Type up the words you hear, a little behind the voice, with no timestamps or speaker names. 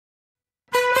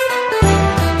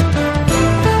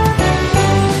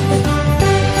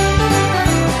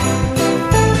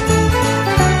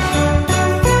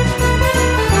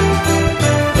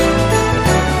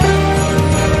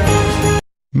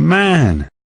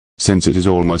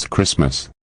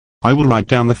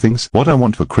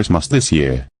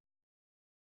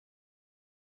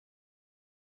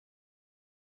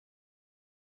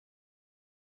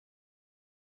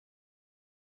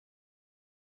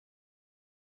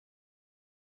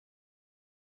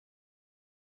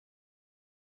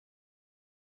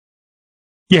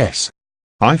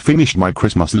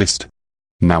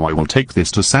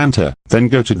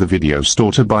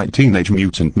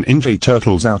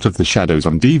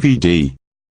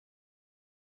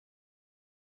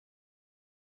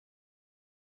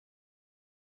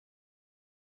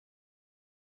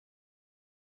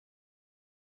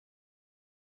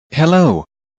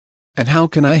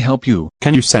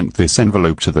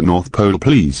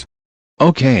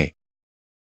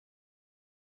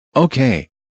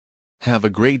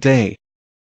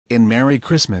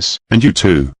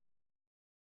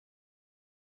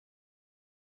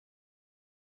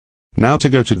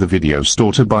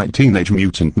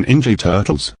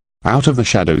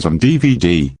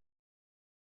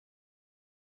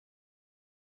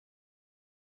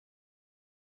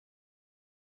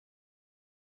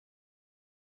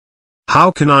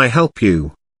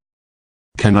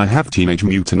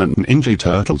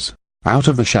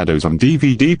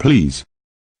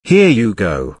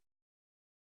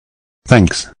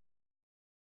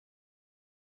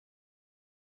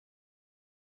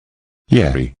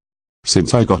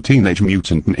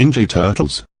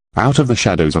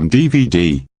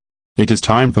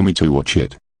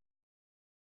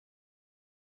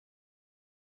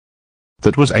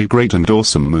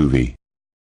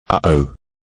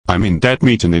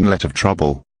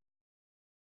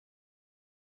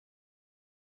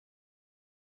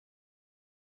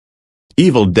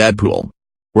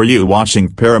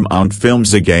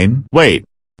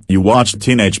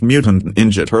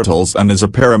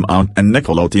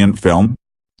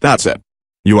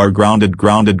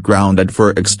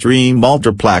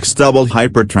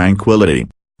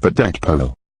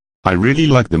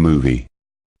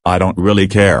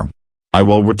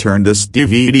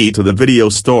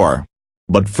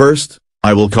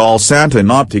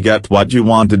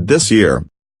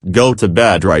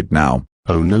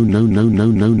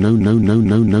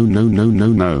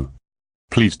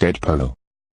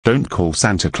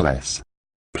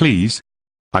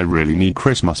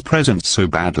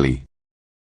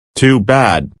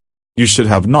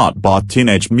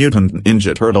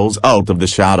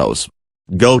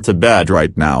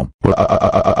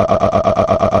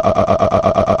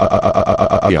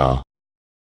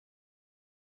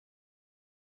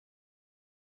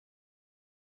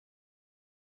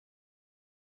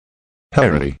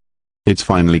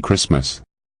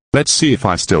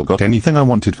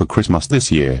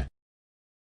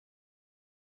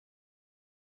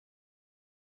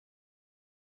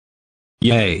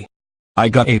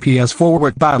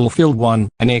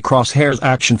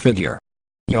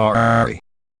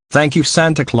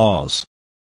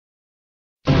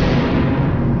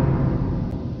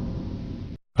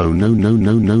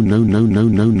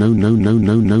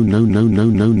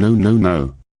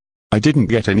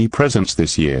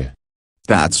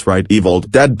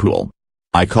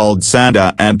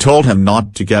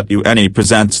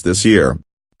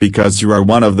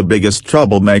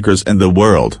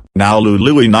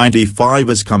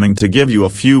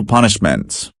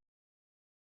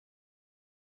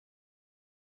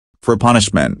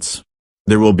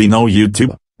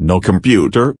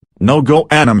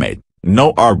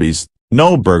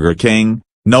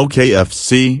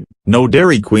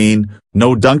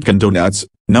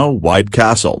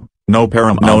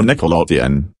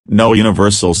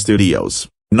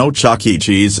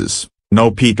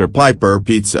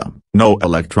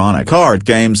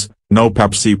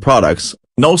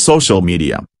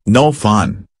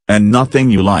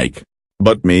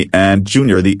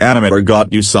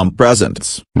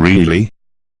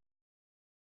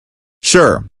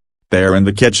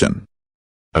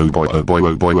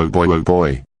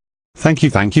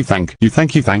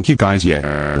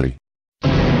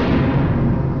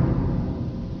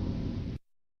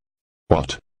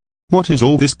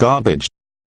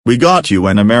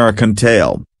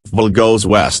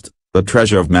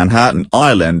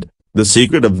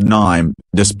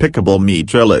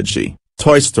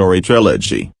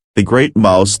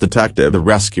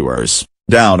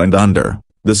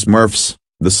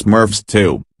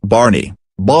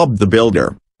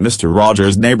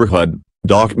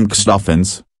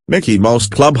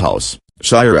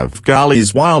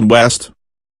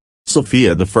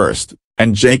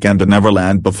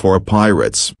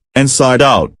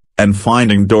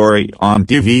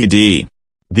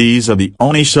These are the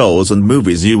only shows and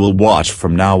movies you will watch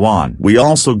from now on. We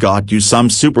also got you some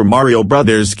Super Mario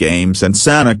Brothers games and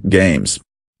Sonic games.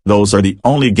 Those are the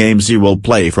only games you will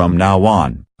play from now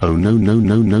on. Oh no no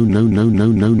no no no no no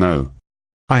no no.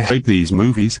 I hate these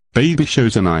movies, baby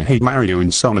shows, and I hate Mario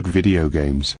and Sonic video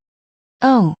games.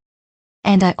 Oh.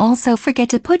 And I also forget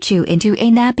to put you into a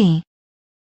nappy.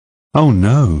 Oh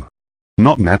no.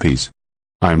 Not nappies.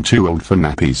 I'm too old for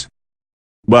nappies.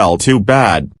 Well, too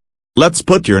bad. Let's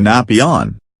put your nappy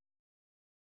on.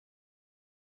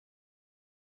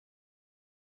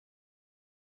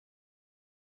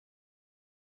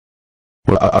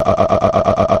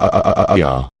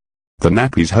 Yeah. The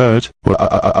nappies hurt.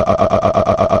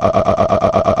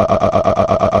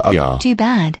 Yeah. Too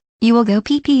bad. You will go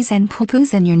pee-pees and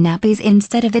poo-poos in your nappies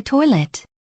instead of the toilet.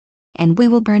 And we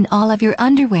will burn all of your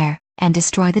underwear and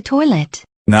destroy the toilet.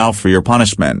 Now for your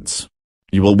punishments.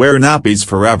 You will wear nappies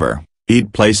forever,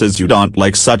 eat places you don't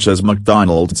like such as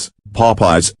McDonald's,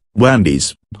 Popeyes,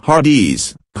 Wendy's,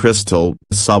 Hardee's, Crystal,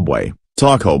 Subway,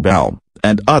 Taco Bell,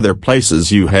 and other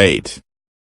places you hate.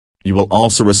 You will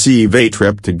also receive a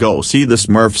trip to go see the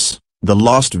Smurfs, The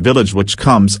Lost Village, which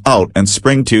comes out in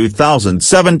spring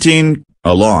 2017,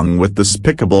 along with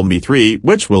Despicable Me 3,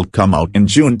 which will come out in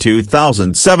June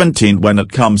 2017 when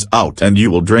it comes out, and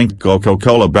you will drink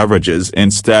Coca-Cola beverages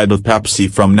instead of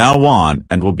Pepsi from now on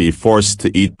and will be forced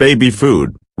to eat baby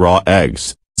food, raw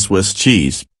eggs, Swiss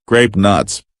cheese, grape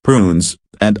nuts, prunes,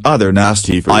 and other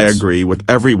nasty foods. I agree with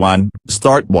everyone.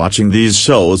 Start watching these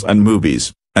shows and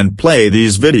movies, and play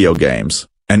these video games,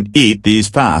 and eat these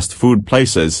fast food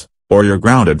places, or you're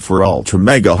grounded for ultra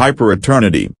mega hyper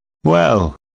eternity.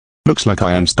 Well, looks like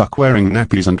I am stuck wearing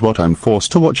nappies and what I'm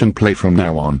forced to watch and play from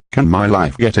now on. Can my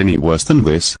life get any worse than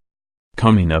this?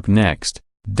 Coming up next,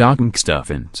 Docking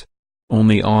Stuffins.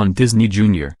 Only on Disney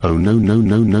Junior. Oh no no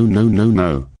no no no no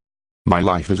no. My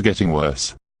life is getting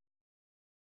worse.